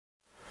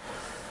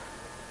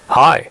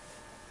Hi!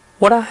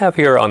 What I have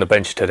here on the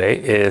bench today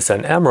is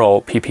an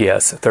Amrel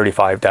PPS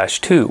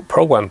 35-2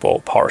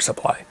 programmable power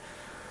supply.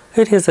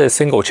 It is a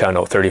single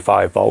channel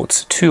 35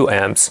 volts 2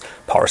 amps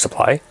power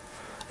supply.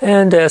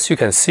 And as you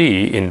can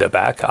see in the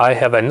back, I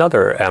have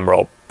another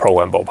Amrel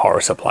programmable power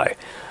supply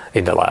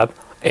in the lab.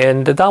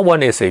 And that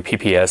one is a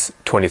PPS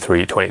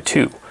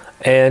 2322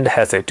 and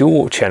has a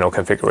dual channel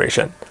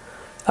configuration.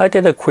 I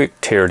did a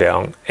quick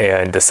teardown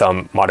and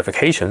some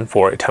modification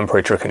for a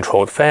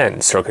temperature-controlled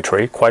fan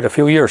circuitry quite a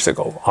few years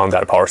ago on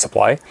that power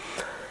supply,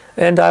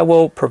 and I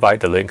will provide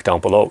the link down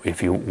below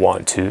if you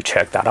want to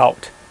check that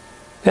out.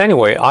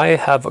 Anyway, I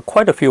have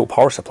quite a few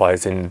power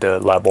supplies in the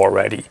lab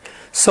already,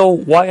 so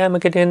why am I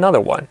getting another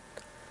one?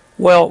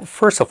 Well,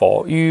 first of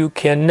all, you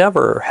can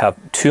never have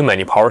too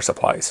many power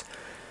supplies.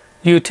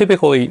 You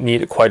typically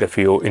need quite a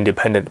few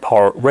independent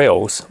power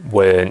rails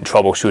when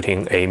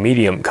troubleshooting a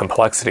medium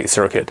complexity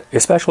circuit,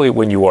 especially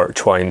when you are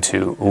trying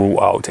to rule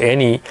out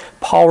any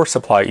power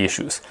supply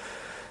issues.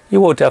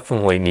 You will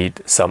definitely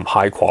need some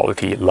high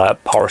quality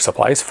lab power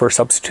supplies for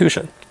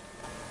substitution.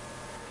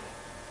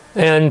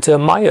 And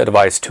my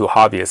advice to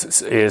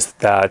hobbyists is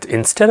that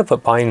instead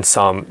of buying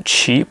some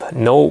cheap,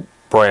 no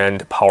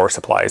brand power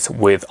supplies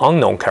with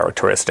unknown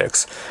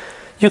characteristics,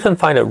 you can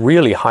find a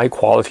really high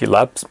quality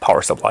lab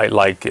power supply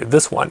like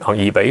this one on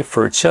eBay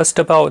for just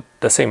about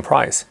the same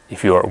price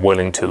if you are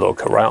willing to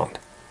look around.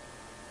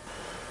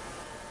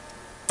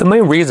 The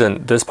main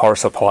reason this power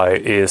supply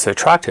is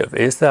attractive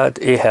is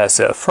that it has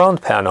a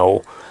front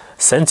panel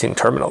sensing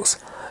terminals.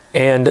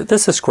 And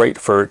this is great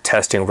for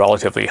testing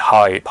relatively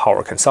high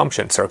power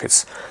consumption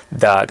circuits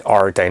that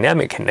are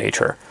dynamic in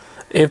nature.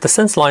 If the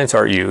sense lines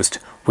are used,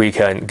 we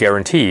can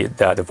guarantee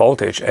that the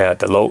voltage at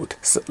the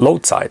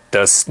load side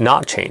does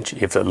not change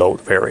if the load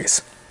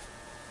varies.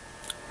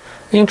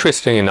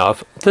 Interesting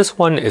enough, this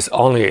one is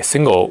only a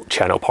single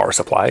channel power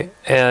supply,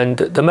 and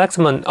the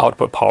maximum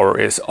output power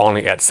is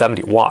only at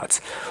 70 watts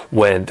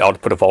when the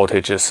output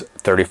voltage is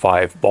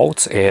 35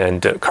 volts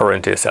and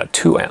current is at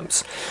 2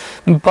 amps.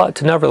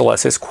 But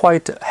nevertheless, it's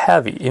quite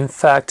heavy. In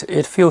fact,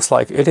 it feels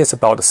like it is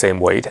about the same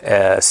weight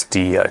as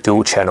the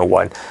dual channel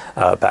one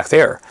back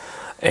there.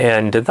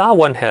 And that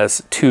one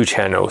has 2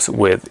 channels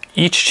with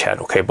each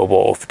channel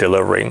capable of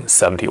delivering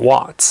 70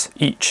 watts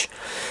each.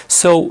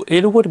 So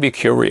it would be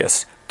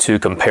curious to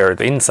compare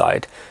the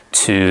inside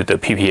to the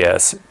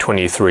PPS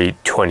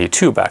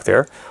 2322 back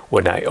there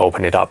when I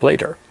open it up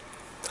later.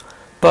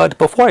 But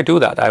before I do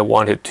that, I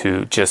wanted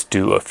to just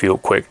do a few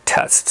quick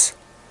tests.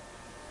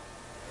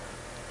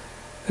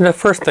 And the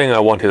first thing I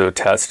wanted to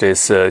test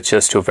is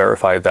just to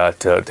verify that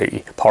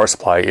the power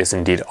supply is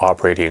indeed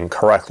operating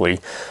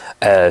correctly,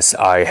 as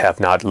I have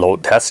not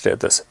load tested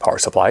this power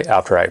supply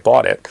after I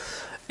bought it.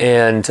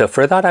 And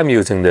for that, I'm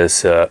using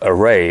this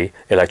Array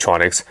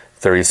Electronics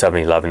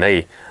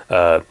 3711A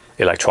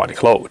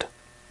electronic load.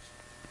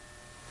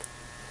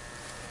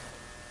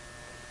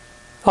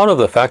 Out of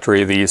the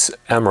factory, these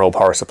Amrel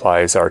power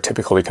supplies are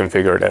typically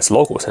configured as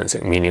local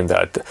sensing, meaning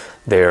that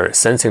their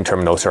sensing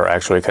terminals are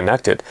actually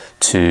connected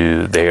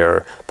to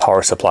their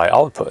power supply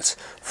outputs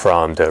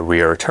from the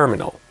rear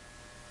terminal.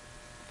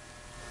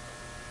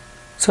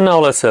 So now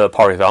let's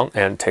power it on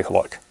and take a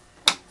look.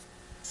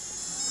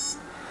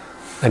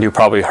 And you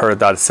probably heard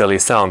that silly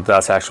sound.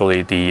 That's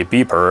actually the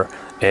beeper,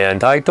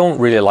 and I don't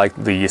really like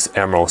these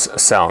Amrel's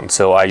sound,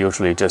 so I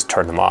usually just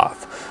turn them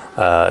off.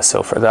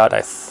 So for that,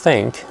 I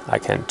think I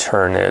can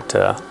turn it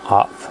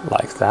off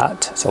like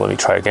that. So let me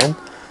try again.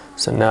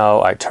 So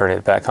now I turn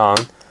it back on.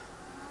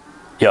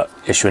 Yeah,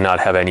 it should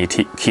not have any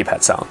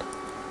keypad sound.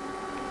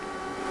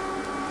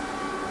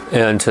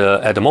 And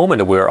at the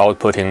moment we're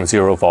outputting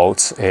 0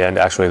 volts, and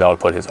actually the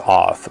output is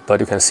off, but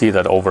you can see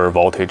that over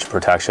voltage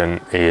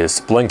protection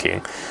is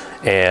blinking.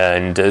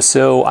 And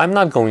so I'm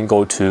not going to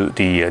go to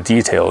the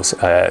details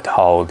at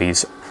how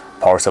these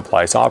power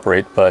supplies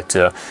operate, but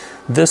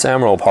this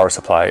Amrel power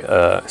supply,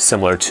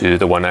 similar to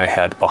the one I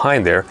had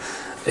behind there,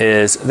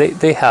 is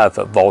they have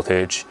a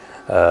voltage.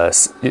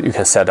 You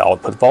can set the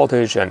output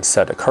voltage and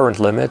set a current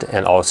limit,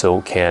 and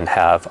also can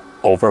have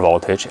over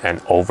voltage and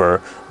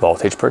over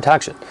voltage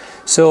protection.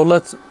 So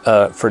let's,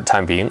 for the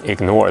time being,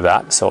 ignore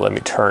that. So let me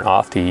turn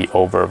off the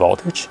over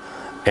voltage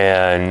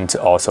and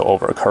also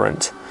over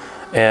current.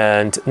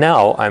 And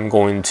now I'm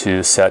going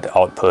to set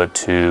output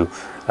to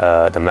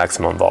the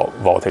maximum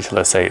voltage,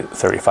 let's say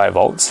 35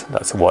 volts.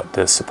 That's what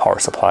this power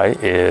supply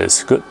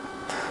is good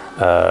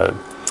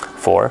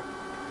for.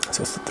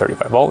 So it's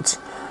 35 volts.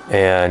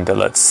 And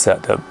let's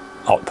set the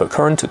output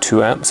current to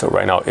 2 amps. So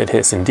right now it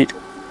is indeed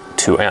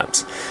 2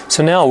 amps.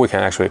 So now we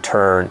can actually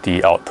turn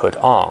the output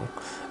on.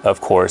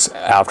 Of course,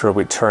 after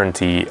we turn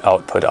the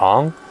output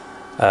on,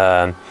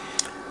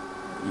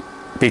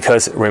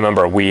 because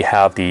remember we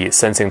have the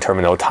sensing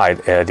terminal tied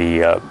at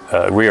the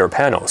rear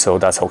panel, so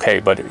that's okay.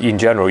 But in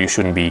general, you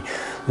shouldn't be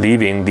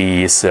leaving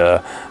these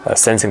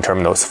sensing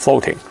terminals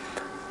floating.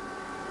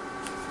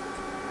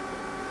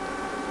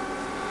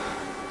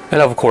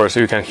 And of course,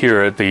 you can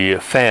hear the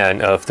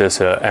fan of this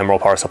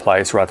Amrel power supply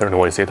is rather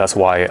noisy. That's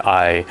why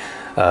I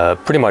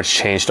pretty much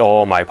changed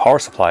all my power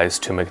supplies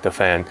to make the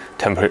fan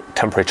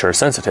temperature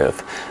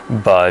sensitive,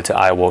 but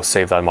I will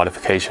save that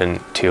modification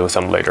till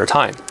some later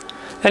time.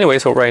 Anyway,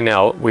 so right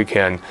now we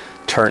can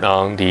turn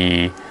on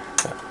the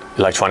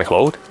electronic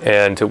load,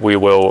 and we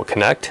will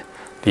connect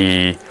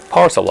the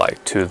power supply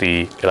to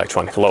the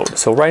electronic load.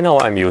 So right now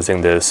I'm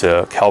using this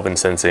Kelvin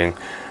sensing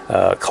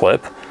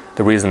clip.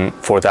 The reason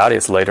for that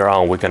is later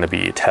on we're going to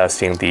be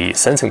testing the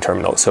sensing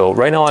terminal. So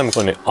right now I'm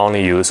going to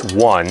only use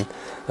one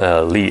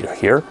lead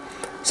here.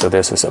 So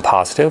this is a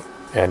positive,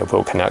 and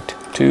we'll connect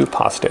to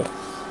positive.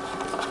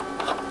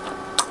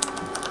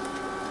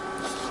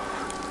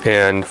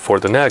 And for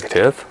the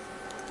negative,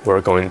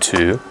 we're going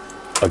to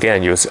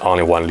again use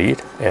only one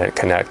lead and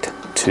connect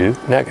to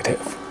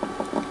negative.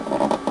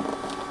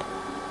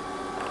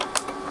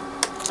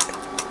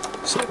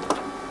 So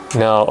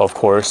now, of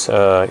course,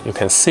 you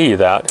can see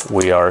that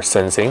we are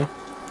sensing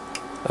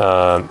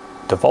the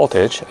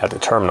voltage at the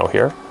terminal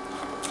here.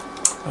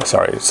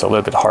 Sorry, it's a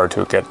little bit hard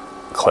to get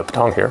clipped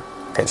on here.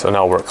 Okay, so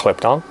now we're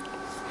clipped on.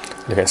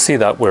 You can see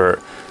that we're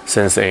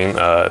sensing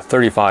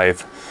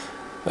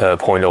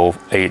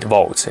 35.08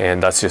 volts,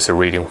 and that's just a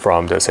reading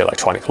from this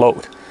electronic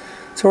load.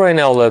 So right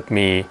now, let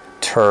me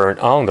turn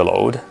on the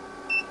load,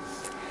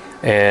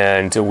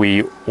 and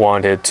we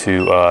wanted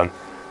to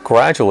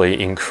gradually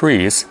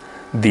increase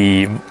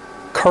the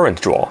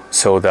current draw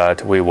so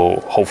that we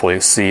will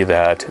hopefully see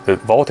that the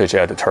voltage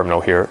at the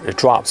terminal here, it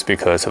drops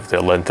because of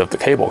the length of the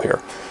cable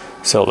here.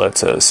 So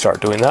let's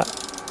start doing that.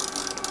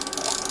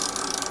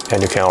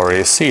 And you can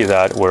already see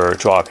that we're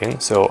dropping,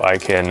 so I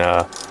can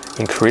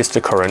increase the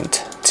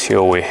current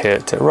till we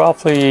hit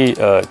roughly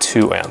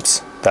 2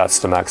 amps. That's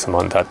the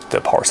maximum that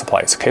the power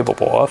supply is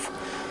capable of.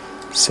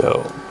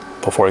 So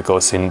before it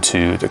goes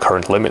into the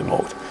current limit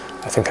mode,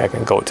 I think I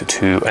can go to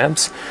 2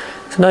 amps.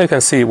 So now you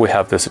can see we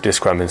have this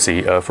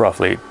discrepancy of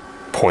roughly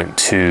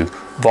 0.2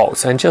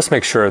 volts. And just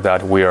make sure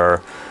that we are,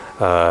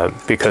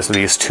 because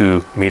these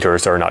 2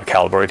 meters are not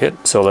calibrated,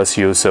 so let's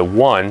use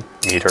 1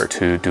 meter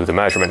to do the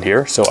measurement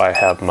here. So I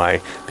have my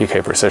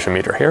PK precision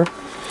meter here.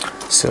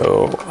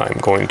 So I'm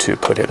going to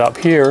put it up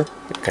here.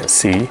 You can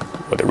see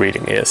what the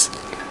reading is.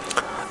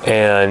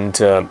 And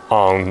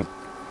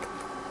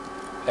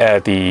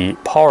at the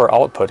power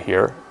output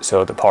here,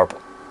 so the power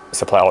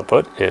supply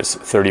output is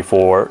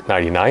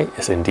 34.99,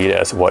 is indeed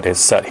as what is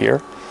set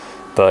here.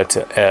 But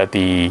at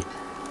the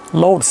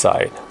load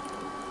side,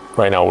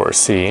 right now we're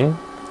seeing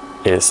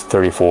is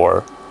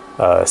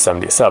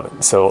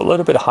 34.77, so a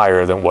little bit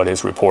higher than what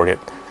is reported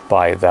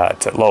by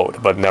that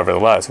load. But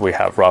nevertheless, we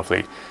have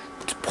roughly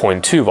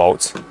 0.2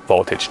 volts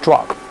voltage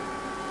drop.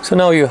 So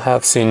now you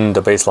have seen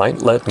the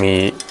baseline. Let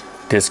me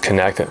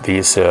disconnect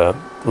these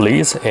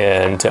leads,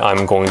 and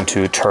I'm going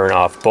to turn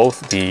off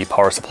both the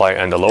power supply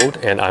and the load,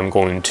 and I'm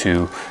going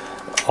to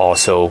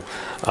also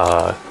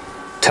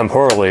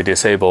temporarily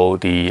disable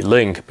the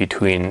link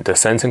between the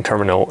sensing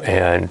terminal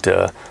and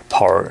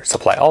power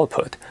supply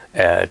output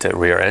at the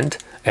rear end,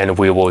 and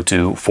we will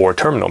do 4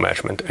 terminal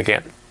measurement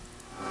again.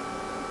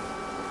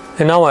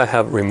 And now I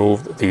have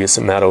removed these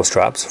metal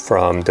straps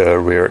from the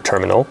rear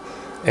terminal,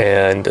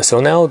 and so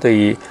now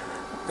the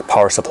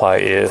power supply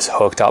is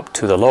hooked up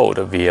to the load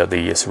via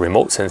these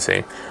remote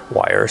sensing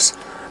wires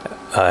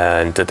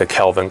and the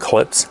Kelvin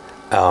clips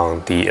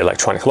on the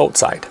electronic load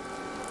side.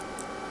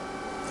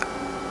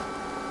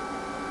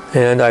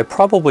 And I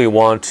probably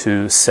want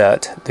to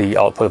set the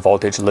output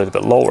voltage a little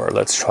bit lower.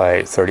 Let's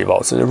try 30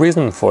 volts. The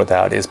reason for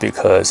that is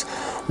because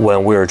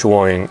when we're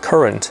drawing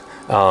current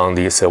on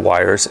these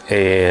wires,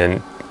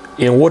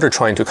 in order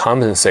trying to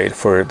compensate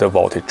for the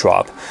voltage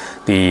drop,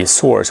 the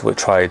source would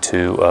try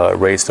to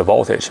raise the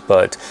voltage,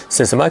 but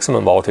since the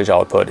maximum voltage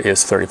output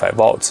is 35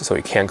 volts, so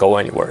it can't go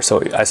anywhere.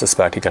 So I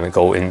suspect it's going to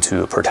go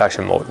into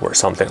protection mode or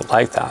something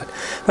like that.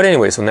 But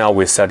anyway, so now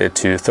we set it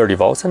to 30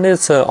 volts, and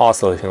it's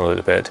oscillating a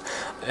little bit.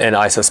 And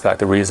I suspect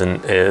the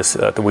reason is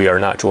that we are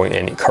not drawing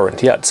any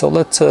current yet. So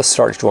let's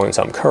start drawing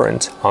some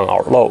current on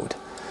our load.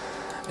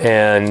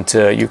 And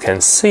you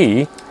can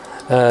see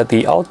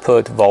the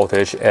output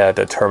voltage at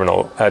the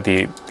terminal, at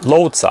the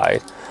load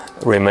side,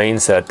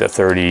 remains at the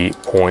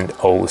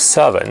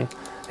 30.07,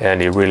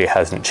 and it really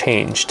hasn't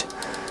changed.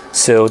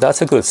 So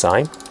that's a good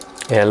sign.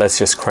 And let's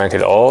just crank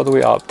it all the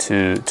way up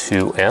to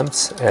 2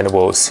 amps, and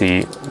we'll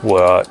see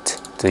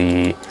what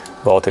the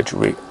voltage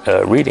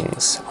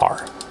readings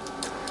are.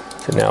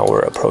 So now we're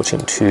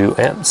approaching 2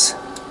 amps,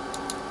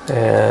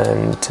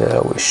 and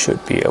we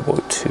should be able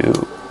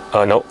to,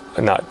 no,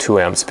 not 2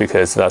 amps,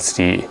 because that's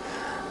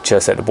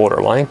just at the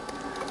borderline.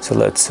 So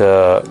let's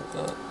go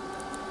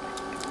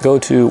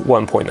to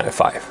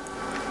 1.95.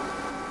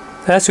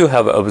 As you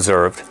have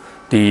observed,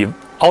 the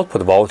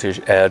output voltage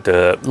at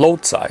the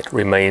load side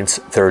remains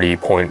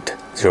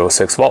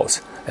 30.06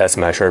 volts as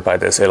measured by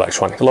this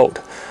electronic load.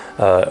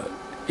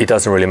 It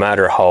doesn't really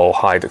matter how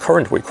high the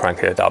current we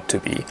crank it up to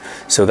be.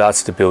 So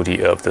that's the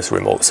beauty of this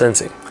remote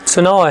sensing. So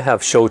now I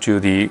have showed you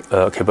the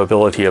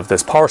capability of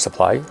this power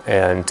supply,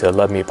 and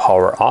let me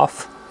power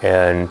off,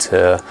 and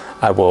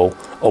I will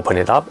open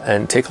it up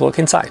and take a look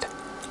inside.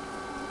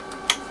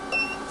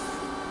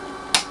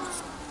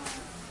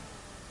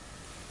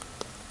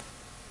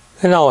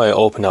 And now I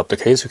open up the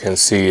case, you can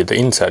see the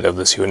inside of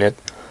this unit.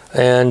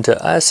 And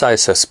as I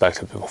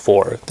suspected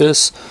before,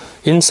 this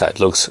inside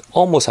looks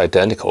almost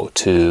identical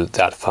to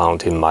that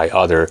found in my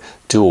other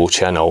dual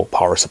channel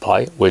power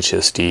supply, which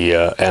is the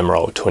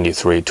Amrel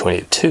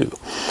 2322.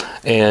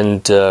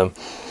 And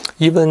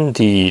even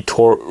the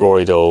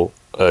toroidal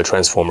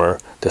transformer,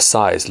 the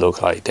size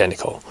look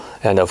identical.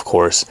 And of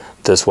course,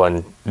 this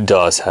one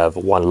does have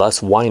one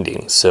less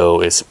winding,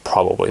 so it's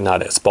probably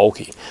not as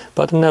bulky.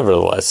 But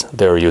nevertheless,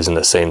 they're using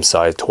the same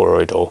size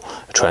toroidal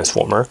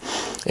transformer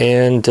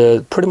and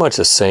pretty much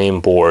the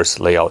same board's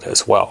layout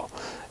as well.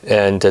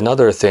 And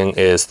another thing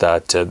is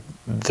that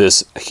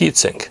this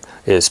heatsink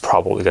is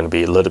probably going to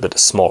be a little bit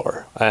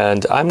smaller.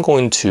 And I'm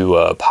going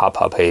to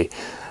pop up a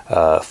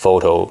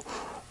photo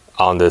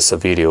on this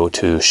video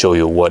to show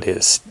you what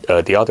is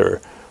the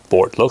other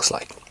board looks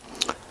like.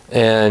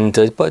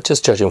 And but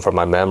just judging from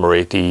my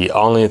memory, the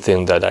only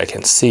thing that I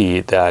can see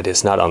that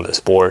is not on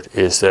this board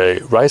is a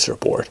riser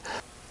board.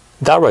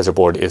 That riser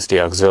board is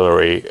the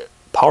auxiliary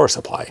power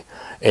supply,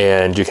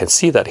 and you can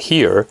see that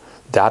here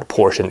that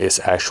portion is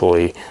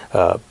actually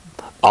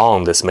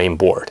on this main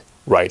board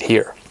right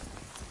here.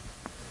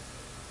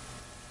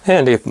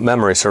 And if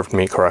memory served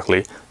me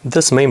correctly,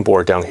 this main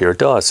board down here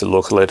does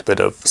look a little bit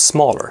of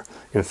smaller.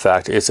 In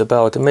fact, it's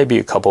about maybe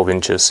a couple of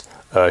inches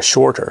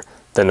shorter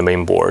than the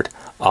main board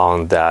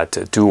on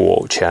that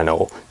dual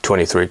channel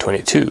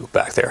 2322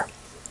 back there.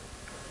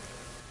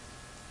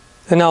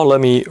 And now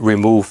let me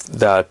remove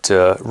that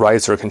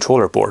riser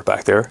controller board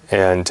back there,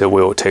 and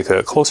we'll take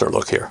a closer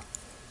look here.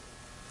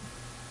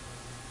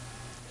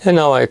 And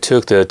now I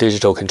took the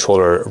digital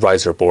controller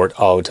riser board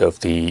out of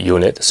the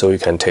unit so you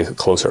can take a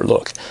closer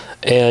look.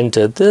 And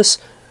this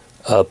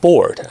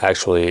board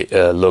actually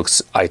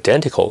looks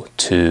identical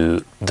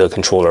to the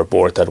controller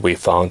board that we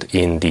found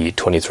in the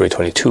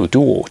 2322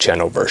 dual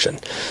channel version.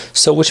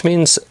 So which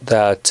means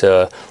that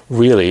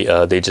really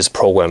they just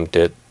programmed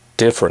it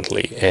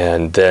differently,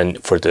 and then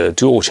for the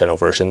dual channel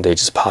version they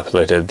just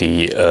populated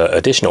the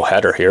additional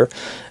header here,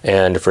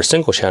 and for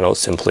single channel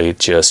simply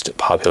just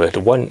populated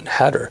one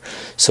header.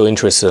 So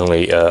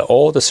interestingly,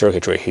 all the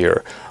circuitry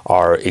here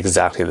are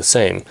exactly the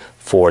same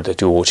for the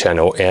dual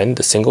channel and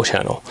the single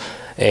channel.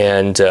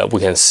 And we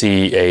can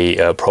see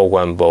a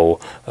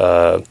programmable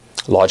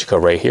logic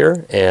array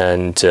here,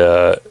 and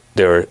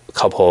there are a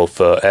couple of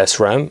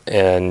SRAM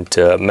and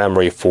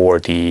memory for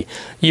the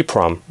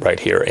EEPROM right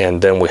here.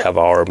 And then we have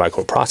our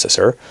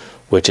microprocessor,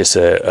 which is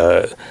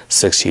a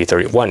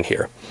 6031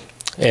 here.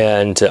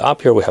 And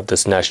up here we have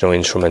this National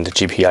Instrument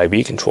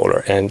GPIB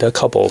controller and a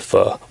couple of,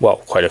 well,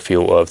 quite a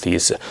few of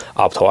these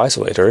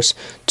opto-isolators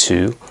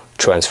to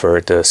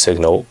transfer the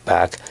signal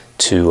back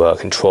to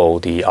control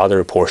the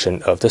other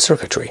portion of the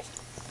circuitry.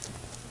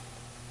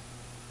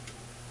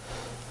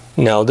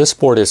 Now this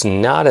board is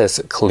not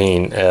as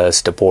clean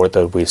as the board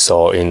that we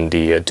saw in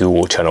the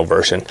dual channel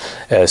version.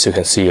 As you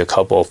can see, a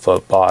couple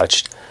of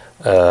botched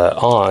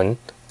on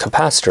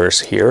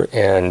capacitors here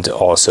and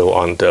also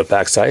on the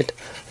backside.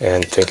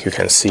 And I think you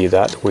can see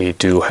that we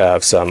do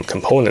have some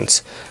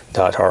components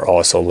that are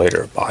also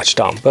later botched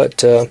on.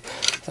 But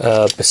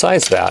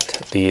besides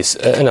that, these,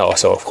 and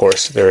also of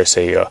course there is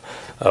a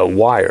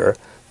wire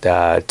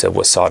that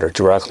was soldered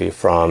directly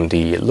from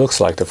the, looks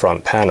like the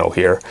front panel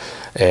here,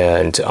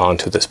 and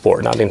onto this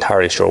board. Not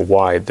entirely sure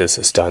why this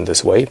is done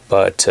this way,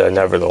 but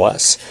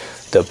nevertheless,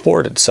 the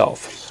board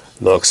itself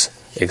looks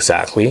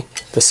exactly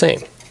the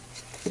same.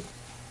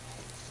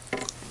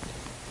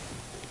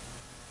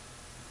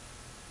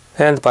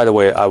 And by the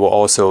way, I will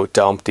also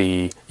dump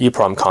the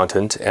EEPROM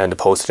content and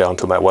post it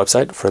onto my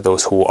website for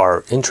those who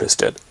are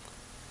interested.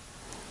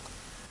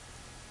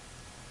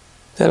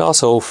 And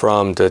also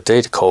from the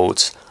data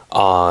codes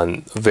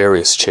on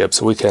various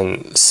chips, we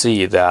can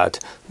see that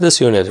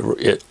this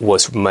unit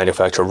was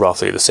manufactured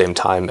roughly the same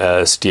time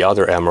as the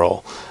other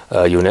Amrel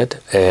unit,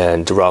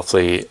 and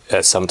roughly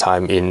at some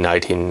time in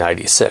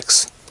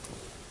 1996.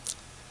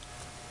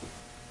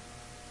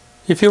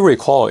 If you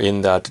recall,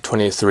 in that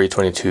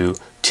 2322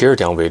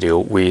 teardown video,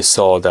 we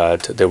saw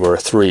that there were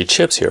 3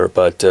 chips here,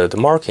 but the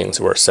markings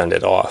were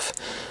sanded off.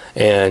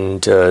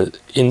 And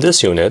in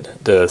this unit,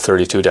 the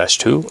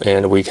 32-2,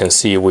 and we can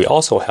see we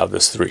also have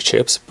these 3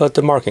 chips, but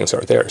the markings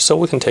are there. So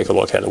we can take a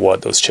look at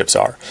what those chips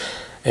are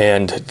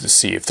and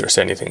see if there's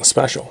anything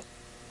special.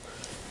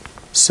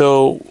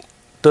 So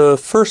the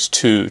first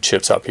 2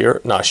 chips up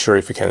here, not sure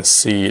if you can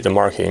see the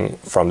marking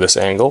from this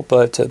angle,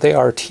 but they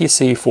are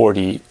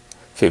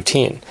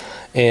TC4015.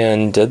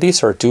 And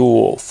these are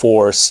dual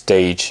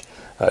 4-stage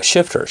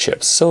shifter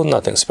chips, so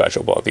nothing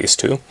special about these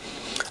 2.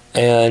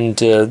 And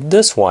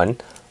this one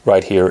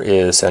right here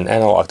is an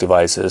Analog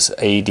Devices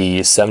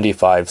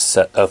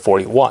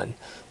AD7541,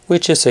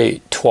 which is a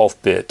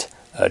 12-bit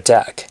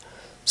DAC.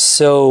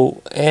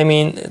 So, I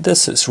mean,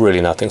 this is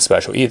really nothing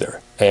special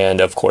either. And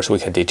of course, we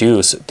can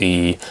deduce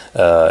the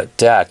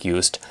DAC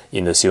used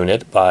in this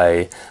unit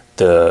by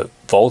the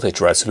voltage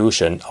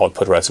resolution,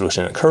 output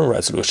resolution, and current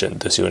resolution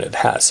this unit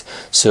has.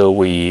 So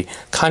we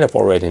kind of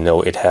already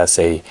know it has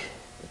a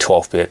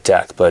 12-bit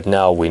DAC, but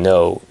now we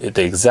know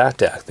the exact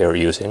DAC they're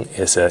using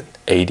is an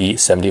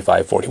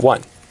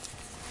 807541.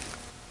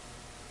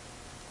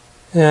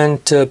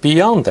 And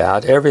beyond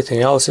that,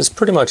 everything else is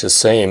pretty much the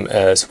same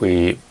as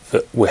we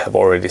have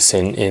already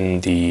seen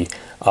in the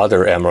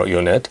other Amrel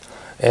unit.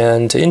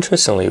 And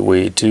interestingly,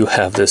 we do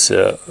have this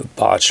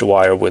botched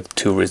wire with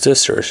 2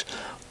 resistors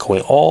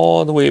going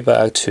all the way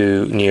back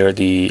to near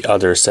the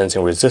other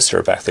sensing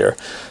resistor back there.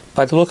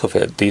 By the look of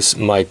it, these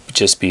might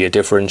just be a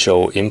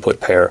differential input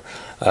pair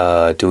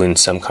doing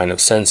some kind of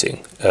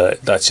sensing.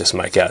 That's just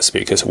my guess,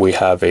 because we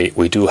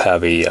do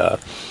have a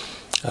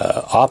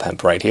op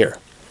amp right here.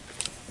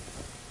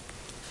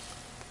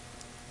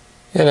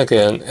 And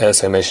again,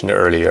 as I mentioned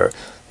earlier,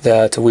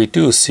 that we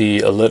do see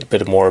a little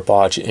bit more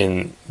bodge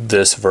in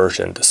this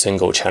version, the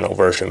single channel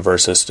version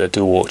versus the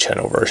dual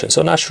channel version.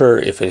 So not sure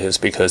if it is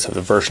because of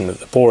the version of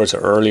the boards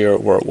earlier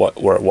or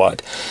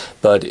what,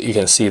 but you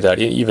can see that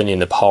even in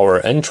the power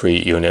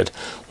entry unit,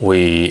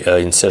 we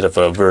instead of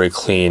a very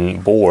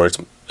clean board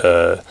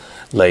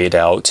laid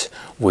out,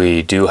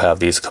 we do have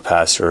these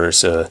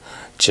capacitors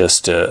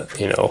just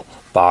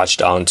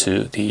bodged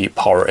onto the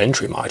power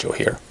entry module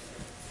here.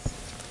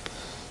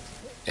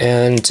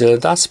 And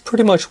that's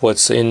pretty much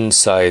what's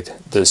inside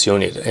this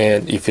unit.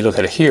 And if you look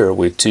at it here,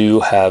 we do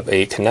have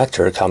a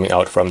connector coming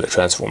out from the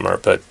transformer,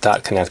 but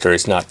that connector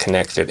is not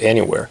connected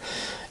anywhere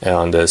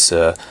on this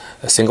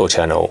single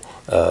channel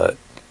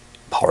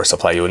power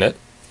supply unit.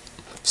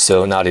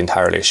 So not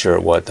entirely sure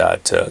what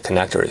that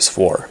connector is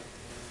for.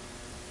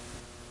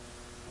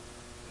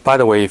 By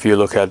the way, if you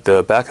look at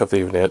the back of the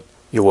unit,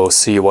 you will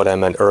see what I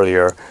meant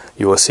earlier.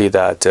 You will see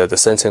that the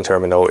sensing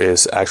terminal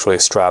is actually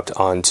strapped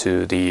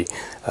onto the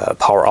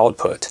power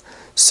output,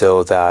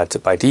 so that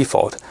by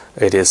default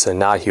it is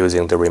not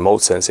using the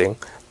remote sensing,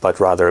 but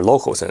rather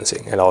local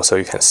sensing. And also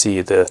you can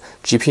see the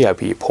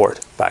GPIB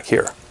port back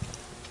here.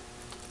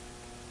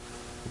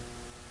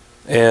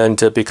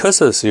 And because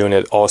this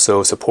unit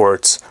also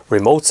supports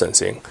remote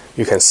sensing,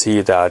 you can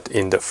see that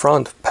in the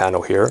front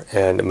panel here,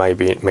 and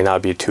it may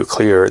not be too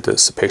clear,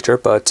 this picture,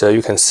 but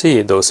you can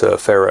see those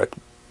ferrite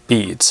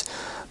beads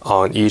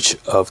on each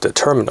of the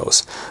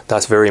terminals.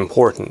 That's very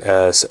important,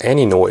 as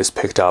any noise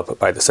picked up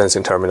by the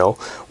sensing terminal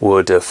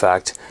would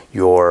affect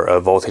your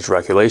voltage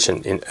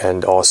regulation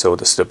and also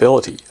the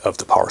stability of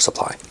the power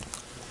supply.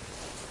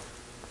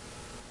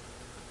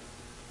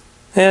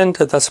 And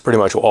that's pretty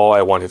much all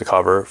I wanted to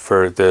cover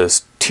for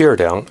this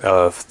teardown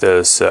of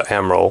this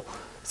Amrel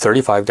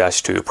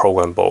 35-2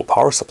 programmable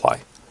power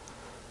supply.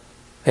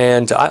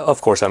 And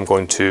of course I'm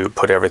going to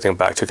put everything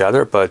back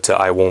together, but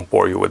I won't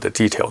bore you with the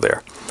detail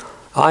there.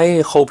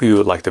 I hope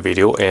you liked the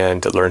video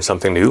and learned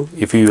something new.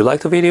 If you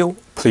liked the video,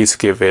 please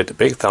give it a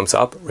big thumbs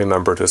up.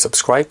 Remember to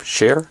subscribe,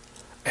 share,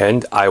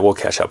 and I will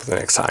catch up with you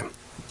next time.